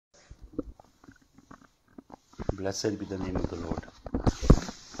Blessed be the name of the Lord.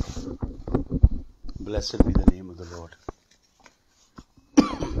 Blessed be the name of the Lord.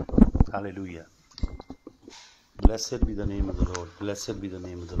 Hallelujah. Blessed be the name of the Lord. Blessed be the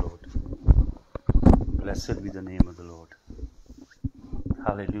name of the Lord. Blessed be the name of the Lord.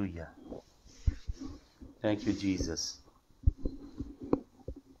 Hallelujah. Thank you, Jesus.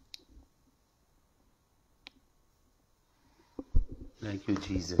 Thank you,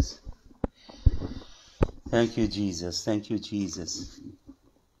 Jesus. Thank you, Jesus. Thank you, Jesus.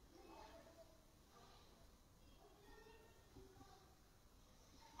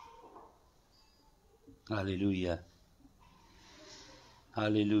 Hallelujah.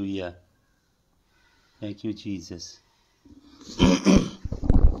 Hallelujah. Thank you, Jesus.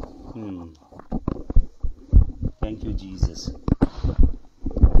 Thank you, Jesus.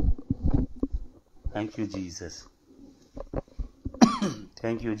 Thank you, Jesus.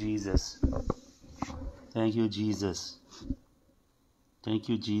 Thank you, Jesus. Thank you, Jesus. Thank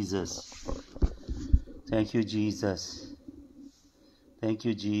you, Jesus. Thank you, Jesus. Thank you, Jesus. Thank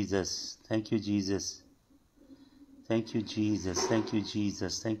you, Jesus. Thank you, Jesus. Thank you,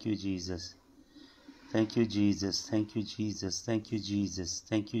 Jesus. Thank you, Jesus. Thank you, Jesus. Thank you, Jesus. Thank you, Jesus.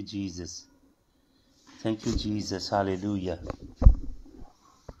 Thank you, Jesus. Thank you, Jesus. Hallelujah.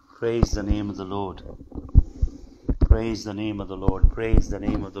 Praise the name of the Lord. Praise the name of the Lord. Praise the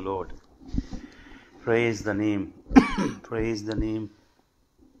name of the Lord. Praise the name. Praise the name.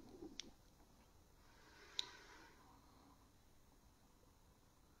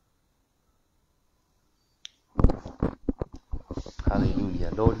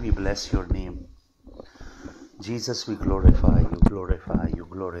 Hallelujah. Lord, we bless your name. Jesus, we glorify you, glorify you,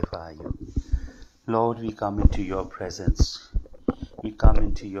 glorify you. Lord, we come into your presence. We come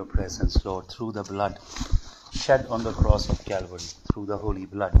into your presence, Lord, through the blood shed on the cross of Calvary, through the holy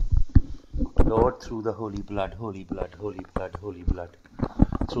blood. Lord, through the holy blood, holy blood, holy blood, holy blood.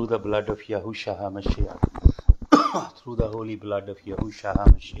 Through the blood of Yahushua HaMashiach. Through the holy blood of Yahushua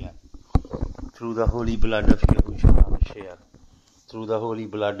HaMashiach. Through the holy blood of Yahushua HaMashiach. Through the holy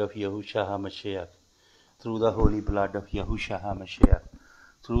blood of Yahushua HaMashiach. Through the holy blood of Yahushua HaMashiach.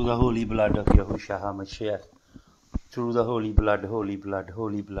 Through the holy blood of Yahushua HaMashiach. Through the holy blood, holy blood,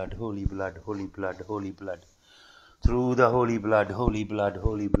 holy blood, holy blood, holy blood, holy blood. Through the holy blood, holy blood,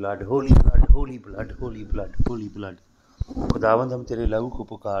 holy blood, holy blood, holy blood, holy blood, holy blood. खुदावंद हम तेरे लहू को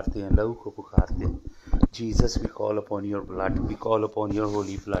पुकारते हैं, लहू को पुकारते हैं. Jesus, we call upon your blood. We call upon your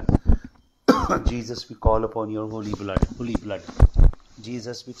holy blood. Jesus, we call upon your holy blood, holy blood.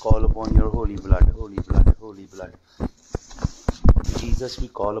 Jesus, we call upon your holy blood, holy blood, holy blood. Jesus, we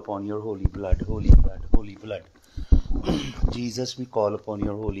call upon your holy blood, holy blood, holy blood. Jesus, we call upon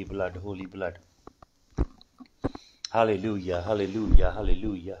your holy blood, holy blood. Hallelujah, hallelujah,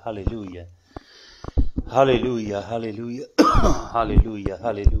 hallelujah, hallelujah. Hallelujah, hallelujah, hallelujah,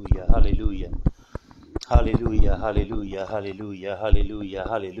 hallelujah, hallelujah. Hallelujah, hallelujah, hallelujah, hallelujah,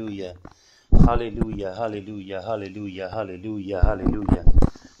 hallelujah. Hallelujah, hallelujah, hallelujah, hallelujah, hallelujah.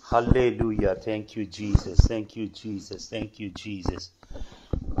 Hallelujah. Thank you, Jesus. Thank you, Jesus. Thank you, Jesus.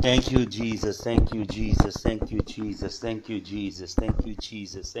 Thank you, Jesus. Thank you, Jesus. Thank you, Jesus. Thank you, Jesus. Thank you,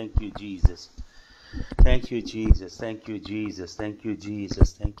 Jesus. Thank you, Jesus. Thank you, Jesus. Thank you, Jesus. Thank you,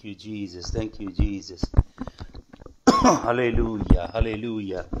 Jesus. Thank you, Jesus. Thank you, Jesus. Hallelujah.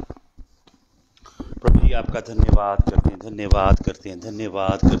 Hallelujah. प्रभु जी आपका धन्यवाद करते हैं, धन्यवाद करते हैं,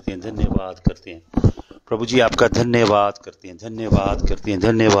 धन्यवाद करते हैं, धन्यवाद करते हैं. प्रभु जी आपका धन्यवाद करते हैं, धन्यवाद करते हैं,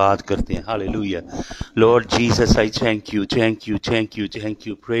 धन्यवाद करते हैं. Hallelujah. Lord Jesus, I thank you, thank you, thank you, thank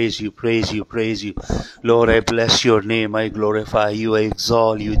you. Praise you, praise you, praise you. Lord, I bless your name. I glorify you. I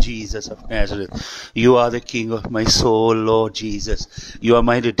exalt you, Jesus of Nazareth. You are the King of my soul, Lord Jesus. You are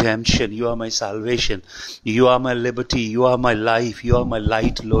my redemption. You are my salvation. You are my liberty. You are my life. You are my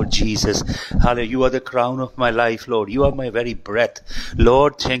light, Lord Jesus. Hallelujah. You are the crown of my life, Lord. You are my very breath.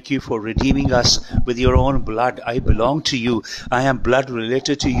 Lord, thank you for redeeming us with your own blood. I belong to you. I am blood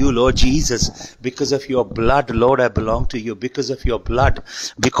related to you, Lord Jesus. Because of your blood, Lord, I belong to you. Because of your blood.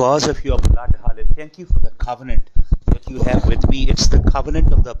 Because of your blood. Hallelujah. Thank you for the covenant that you have with me. It's the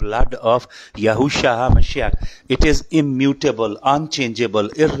covenant of the blood of Yahushua HaMashiach. It is immutable, unchangeable,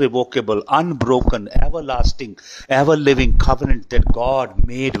 irrevocable, unbroken, everlasting, ever-living covenant that God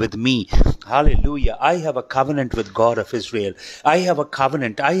made with me. Hallelujah. I have a covenant with God of Israel. I have a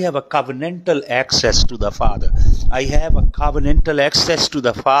covenant. I have a covenantal access to the Father. I have a covenantal access to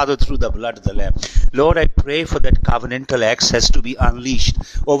the Father through the blood of the Lamb. Lord, I pray for that covenantal access to be unleashed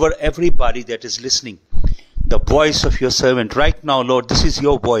over everybody that is listening. The voice of your servant right now, Lord, this is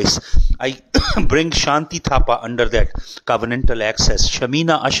your voice. I bring Shanti Thapa under that covenantal access,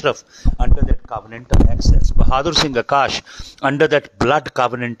 Shamina Ashraf under that covenantal access, Bahadur Singh Akash under that blood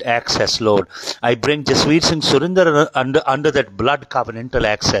covenant access, Lord. I bring Jasveer Singh Surinder under that blood covenantal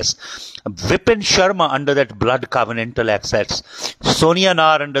access, Vipin Sharma under that blood covenantal access, Sonia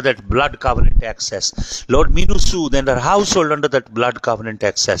Nar under that blood covenant access, Lord Meenu Sood and her household under that blood covenant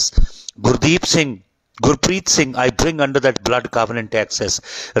access, Gurpreet Singh, I bring under that blood covenant access.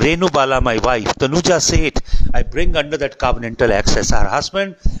 Renu Bala, my wife. Tanuja Seth, I bring under that covenantal access. Her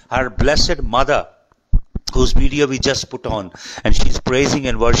husband, her blessed mother, whose video we just put on, and she's praising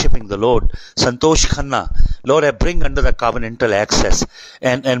and worshipping the Lord. Santosh Khanna, Lord, I bring under the covenantal access.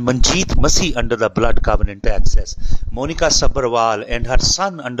 And Manjeet Masi under the blood covenant access. Monica Sabharwal and her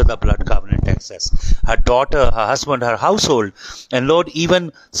son under the blood covenant access. Her daughter, her husband, her household. And Lord,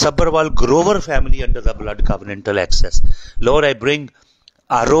 even Sabharwal Grover family under the blood covenantal access. Lord, I bring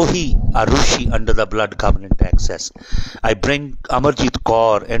Arushi under the blood covenant access. I bring Amarjit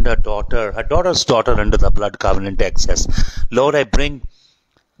Kaur and her daughter's daughter under the blood covenant access. Lord, I bring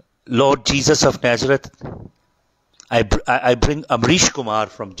Lord Jesus of Nazareth. I bring Amrish Kumar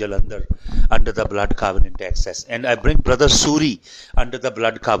from Jalandhar under the blood covenant access. And I bring Brother Suri under the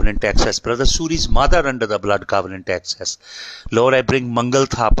blood covenant access. Brother Suri's mother under the blood covenant access. Lord, I bring Mangal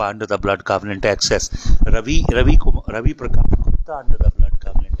Thapa under the blood covenant access. Ravi Prakash Gupta under the blood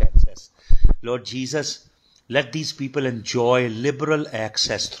covenant access. Lord Jesus, let these people enjoy liberal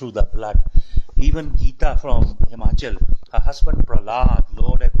access through the blood. Even Geeta from Himachal, her husband Prahlad,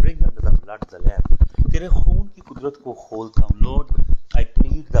 Lord, I bring under the blood the Lamb. तेरे खून की कुदरत को खोलता हूँ, Lord. I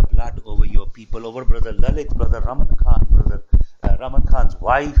plead the blood over your people, over Brother Lalit, Brother Raman Khan, Brother Raman Khan's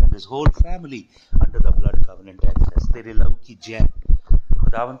wife and his whole family under the blood covenant access. तेरे लहू की जय,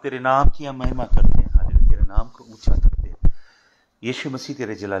 खुदावन तेरे नाम की हम महिमा करते हैं, हालेलुया, तेरे नाम को ऊंचा करते हैं। यीशु मसीह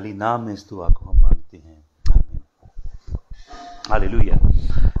तेरे जलाली नाम में इस दुआ को हम मांगते हैं, आमीन, हालेलुया।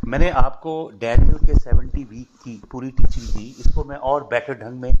 मैंने आपको डैनियल के 70 वीक की पूरी टीचिंग दी। इसको मैं और बेटर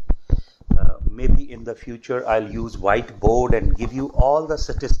ढंग में maybe in the future I'll use whiteboard and give you all the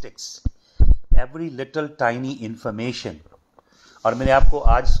statistics, every little tiny information. और मैंने आपको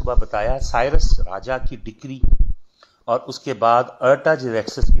आज सुबह बताया साइरस राजा की डिक्री और उसके बाद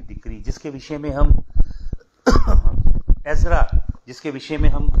अर्टाजेरेक्सस की डिक्री, जिसके विषय में हम एजरा, जिसके विषय में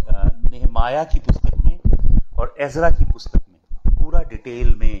हम नेहमाया की पुस्तक में और एजरा की पुस्तक में पूरा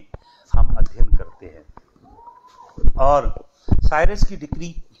डिटेल में हम अध्ययन करते हैं। और साइरस की डिक्री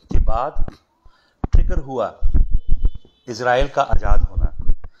के बाद ट्रिगर हुआ इजराइल का आजाद होना।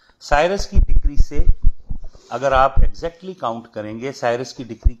 साइरस की डिक्री से अगर आप एग्जैक्टली काउंट करेंगे, साइरस की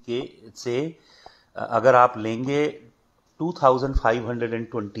डिक्री के से अगर आप लेंगे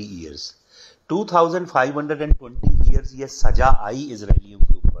 2520 ईयर्स, 2520 ईयर्स ये सजा आई इजराइलियों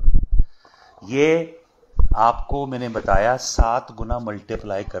के ऊपर। ये आपको मैंने बताया 7 गुना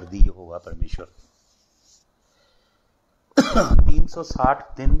मल्टीप्लाई कर दी यहोवा परमेश्वर।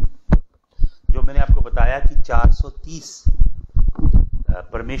 360 दिन जो मैंने आपको बताया कि 430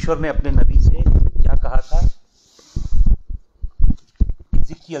 परमेश्वर ने अपने नबी से क्या कहा था,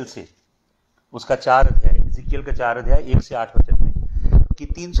 इज़िकियल से, उसका 4 अध्याय, इज़िकियल का 4 अध्याय 1 से 8 वचन में, कि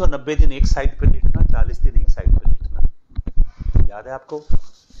 390 दिन एक साइड पे लेटना, 40 दिन एक साइड पे लेटना। याद है आपको?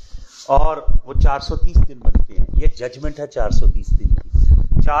 और वो 430 दिन बनते हैं। ये जजमेंट है 430 दिन की।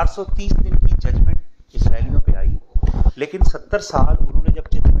 430 दिन की जजमेंट इस्राएलियों पे आई, लेकिन 70 साल उन्होंने जब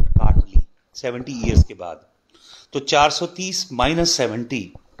जजमेंट काट ली 70 ईयर्स के बाद, तो 430 माइनस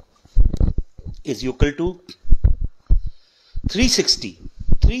 70 इज इक्वल टू 360।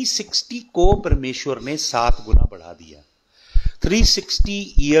 360 को परमेश्वर ने 7 गुना बढ़ा दिया।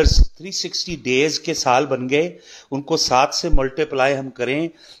 360 ईयर्स, 360 डेज के साल बन गए। उनको 7 से मल्टीप्लाई हम करें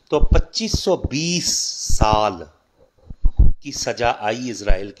तो 2520 साल की सजा आई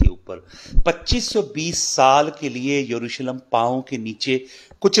इजराइल के ऊपर। 2520 साल के लिए यरूशलेम पांव के नीचे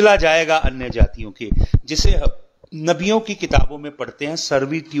कुचला जाएगा अन्य जातियों के, जिसे नबियों की किताबों में पढ़ते हैं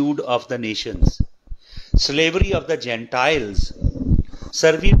servitude of the Nations, slavery of the Gentiles,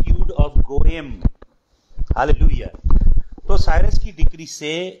 servitude of गोयम, hallelujah. तो साइरस की डिक्री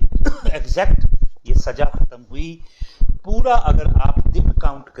से एग्जैक्ट ये सजा खत्म हुई। पूरा अगर आप दिन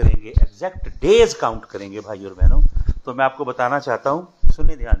काउंट करेंगे, एग्जैक्ट डेज काउंट करेंगे भाई और बहनों, तो मैं आपको बताना चाहता हूं,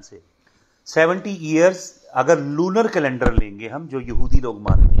 सुने ध्यान से, 70 ईयर्स अगर लूनर कैलेंडर लेंगे हम, जो यहूदी लोग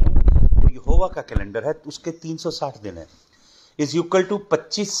मानते हैं, जो यहोवा का कैलेंडर है, उसके 360 दिन है, इज इक्वल टू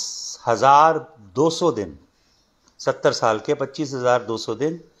 25,200 दिन। 70 साल के 25,200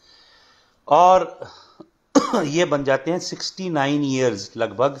 दिन, और ये बन जाते हैं 69 ईयर्स,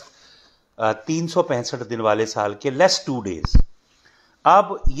 लगभग 365 दिन वाले साल के, लेस 2 डेज।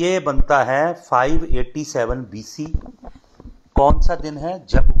 अब ये बनता है 587 BC। कौन सा दिन है?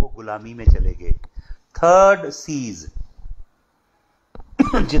 जब वो गुलामी में चले गए। थर्ड सीज,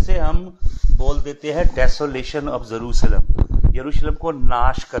 जिसे हम बोल देते हैं डेसोलेशन ऑफ जेरूसलम। यरूशलेम को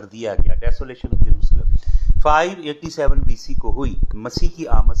नाश कर दिया गया, डेसोलेशन ऑफ जेरूसलम 587 BC को हुई, मसीह की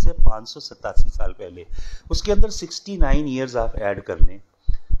आमद से 587 साल पहले। उसके अंदर 69 ईयर्स आप ऐड कर लें,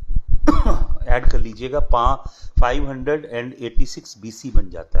 ऐड कर लीजिएगा, 586 BC बन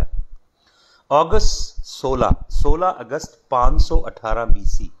जाता है। अगस्त 16 अगस्त 518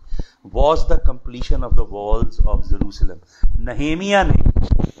 BC was the completion of the walls of Jerusalem। Nehemiah ने,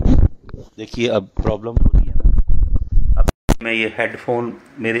 देखिए अब प्रॉब्लम हो रही है ना, अब मैं ये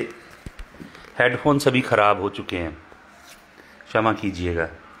मेरे हेडफोन सभी खराब हो चुके हैं, क्षमा कीजिएगा।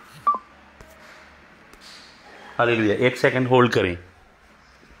 हालेलुया, 1 सेकंड होल्ड करें।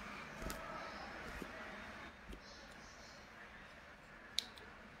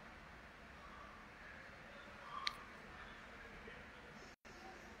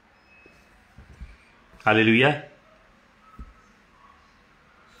 Hallelujah,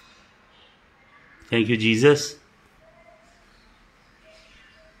 thank you Jesus.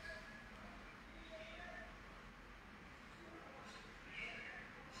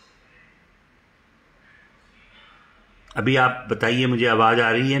 अभी आप बताइए, मुझे आवाज आ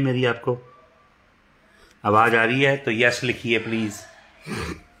रही है मेरी? आपको आवाज आ रही है तो यस लिखिए प्लीज।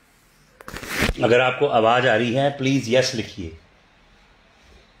 अगर आपको आवाज आ रही है प्लीज यस लिखिए।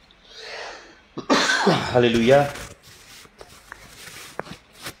 हालेलुया,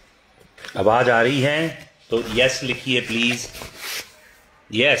 आवाज आ रही है तो यस लिखिए प्लीज।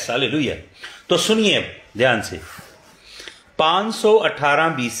 Yes, hallelujah. तो सुनिए ध्यान से, 518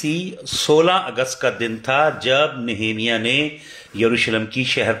 BC 16 अगस्त का दिन था जब नहेमिया ने यरूशलेम की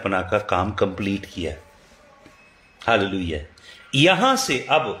शहरपनाह का काम कंप्लीट किया। हालेलुया। यहां से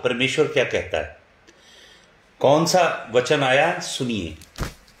अब परमेश्वर क्या कहता है, कौन सा वचन आया सुनिए।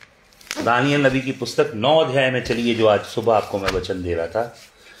 दानियल नबी की पुस्तक 9 अध्याय में चलिए, जो आज सुबह आपको मैं वचन दे रहा था।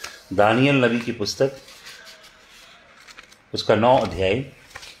 दानियल नबी की पुस्तक उसका 9 अध्याय।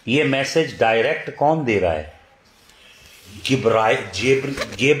 ये मैसेज डायरेक्ट कौन दे रहा है? जिब्राइल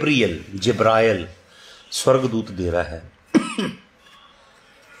स्वर्गदूत दे रहा है।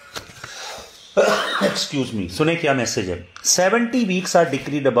 एक्सक्यूज मी, सुने क्या मैसेज है। 70 weeks are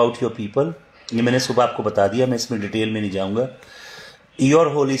decreed about your people. ये मैंने सुबह आपको बता दिया, मैं इसमें डिटेल में नहीं जाऊंगा। Your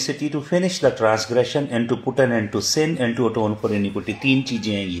holy city to finish the transgression and to put an and to sin and to अटोन for inequity. 3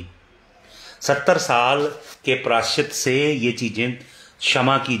 चीजें हैं ये। 70 साल के प्रायश्चित से ये चीजें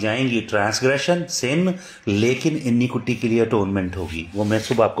क्षमा की जाएंगी, ट्रांसग्रेशन, सिन, लेकिन इनिक्विटी के लिए अटोनमेंट होगी। वो मैं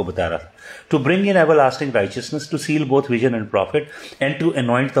सुबह आपको बता रहा था। To bring in everlasting righteousness, to seal both vision and profit and to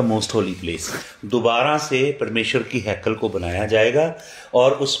anoint the most holy place. दोबारा से परमेश्वर की हैकल को बनाया जाएगा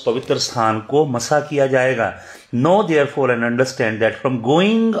और उस पवित्र स्थान को मसा किया जाएगा। No therefore and understand that from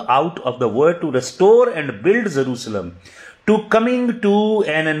going out of the world to restore and build Jerusalem to coming to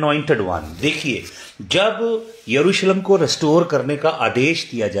N anointed one. देखिए, जब यरूशलेम को रेस्टोर करने का आदेश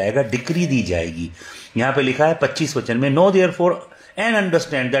दिया जाएगा, डिक्री दी जाएगी, यहां पे लिखा है 25 वचन में, no therefore and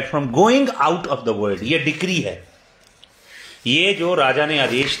understand that from going out of the world. ये डिक्री है। ये जो राजा ने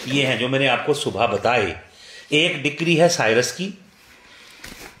आदेश दिए हैं, जो मैंने आपको सुबह बताए, एक डिक्री है साइरस की,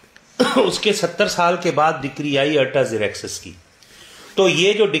 उसके 70 साल के बाद डिक्री आई अर्टाजेरेक्सस की। तो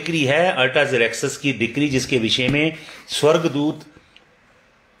ये जो डिक्री है अर्टाजेरेक्सस की डिक्री, जिसके विषय में स्वर्गदूत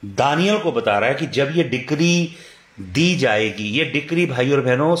दानियल को बता रहा है कि जब ये डिक्री दी जाएगी, ये डिक्री भाई और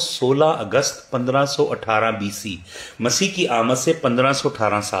बहनों 16 अगस्त 1518 BC, मसीह की आमद से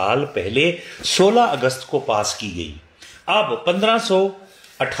 1518 साल पहले 16 अगस्त को पास की गई। अब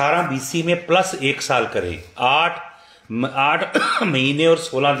 1518 BC में प्लस 1 साल करें, 8 महीने और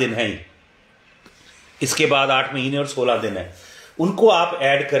 16 दिन हैं। इसके बाद 8 महीने और 16 दिन है, उनको आप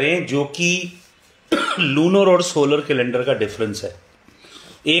ऐड करें, जो कि लूनर और सोलर कैलेंडर का डिफरेंस है।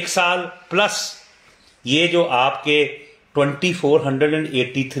 1 साल प्लस ये जो आपके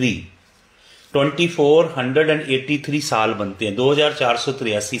 2483 साल बनते हैं,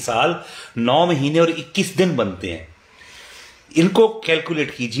 2483 साल 9 महीने और 21 दिन बनते हैं। इनको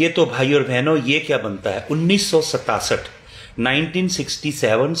कैलकुलेट कीजिए तो भाई और बहनों ये क्या बनता है, 1967,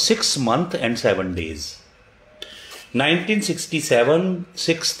 1967 6 month and 7 days, 1967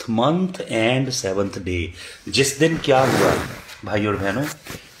 6th month and 7th day। जिस दिन क्या हुआ भाई और बहनों,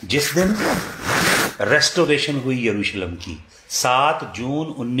 जिस दिन रेस्टोरेशन हुई यरूशलेम की, 7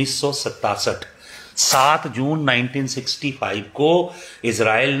 जून 1967, 7 जून 1965 को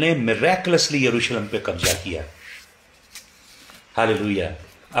इजराइल ने मिरेकलसली यरूशलेम पे कब्जा किया। हालेलुया।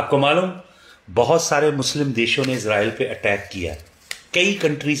 आपको मालूम, बहुत सारे मुस्लिम देशों ने इजराइल पे अटैक किया, कई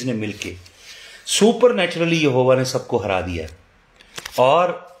कंट्रीज ने मिलके सुपर नेचुरली यहोवा ने सबको हरा दिया।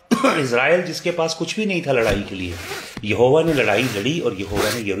 और इज़राइल जिसके पास कुछ भी नहीं था लड़ाई के लिए, यहोवा ने लड़ाई लड़ी और यहोवा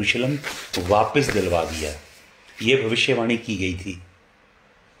ने यरूशलेम वापस दिलवा दिया। ये भविष्यवाणी की गई थी,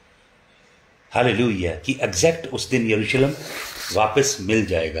 हालेलुया, कि एग्जैक्ट उस दिन यरूशलेम वापस मिल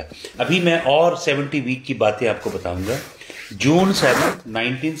जाएगा। अभी मैं और 70 वीक की बातें आपको बताऊंगा। जून 7,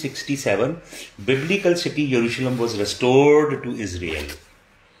 1967 बिब्लिकल सिटी यरूशलेम was restored to Israel.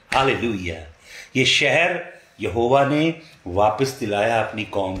 Hallelujah. ये शहर यहोवा ने वापस दिलाया अपनी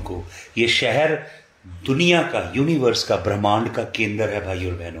कौम को। ये शहर दुनिया का, यूनिवर्स का, ब्रह्मांड का केंद्र है भाई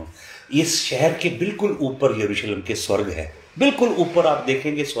और बहनों। इस शहर के बिल्कुल ऊपर यरूशलेम के स्वर्ग है, बिल्कुल ऊपर आप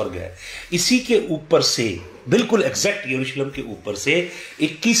देखेंगे स्वर्ग है। इसी के ऊपर से, बिल्कुल एग्जैक्ट यरूशलेम के ऊपर से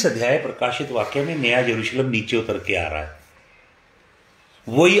 21 अध्याय प्रकाशित वाक्य में नया यरूशलेम नीचे उतर के आ रहा है।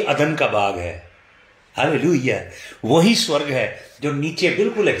 वही अदन का बाग है, हालेलुया। वही स्वर्ग है जो नीचे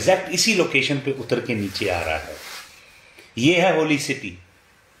बिल्कुल एग्जैक्ट इसी लोकेशन पे उतर के नीचे आ रहा है। यह है होली सिटी,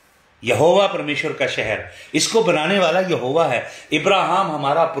 यहोवा परमेश्वर का शहर। इसको बनाने वाला यहोवा है। इब्राहिम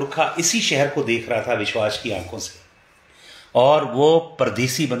हमारा पुरखा इसी शहर को देख रहा था विश्वास की आंखों से, और वो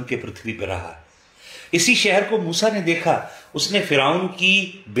परदेसी बन के पृथ्वी पर रहा। इसी शहर को मूसा ने देखा। उसने फिरौन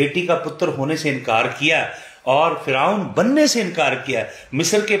की बेटी का पुत्र होने से इनकार किया और फिरौन बनने से इनकार किया,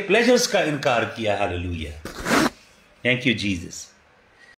 मिस्र के प्लेजर्स का इनकार किया। Hallelujah, thank you Jesus.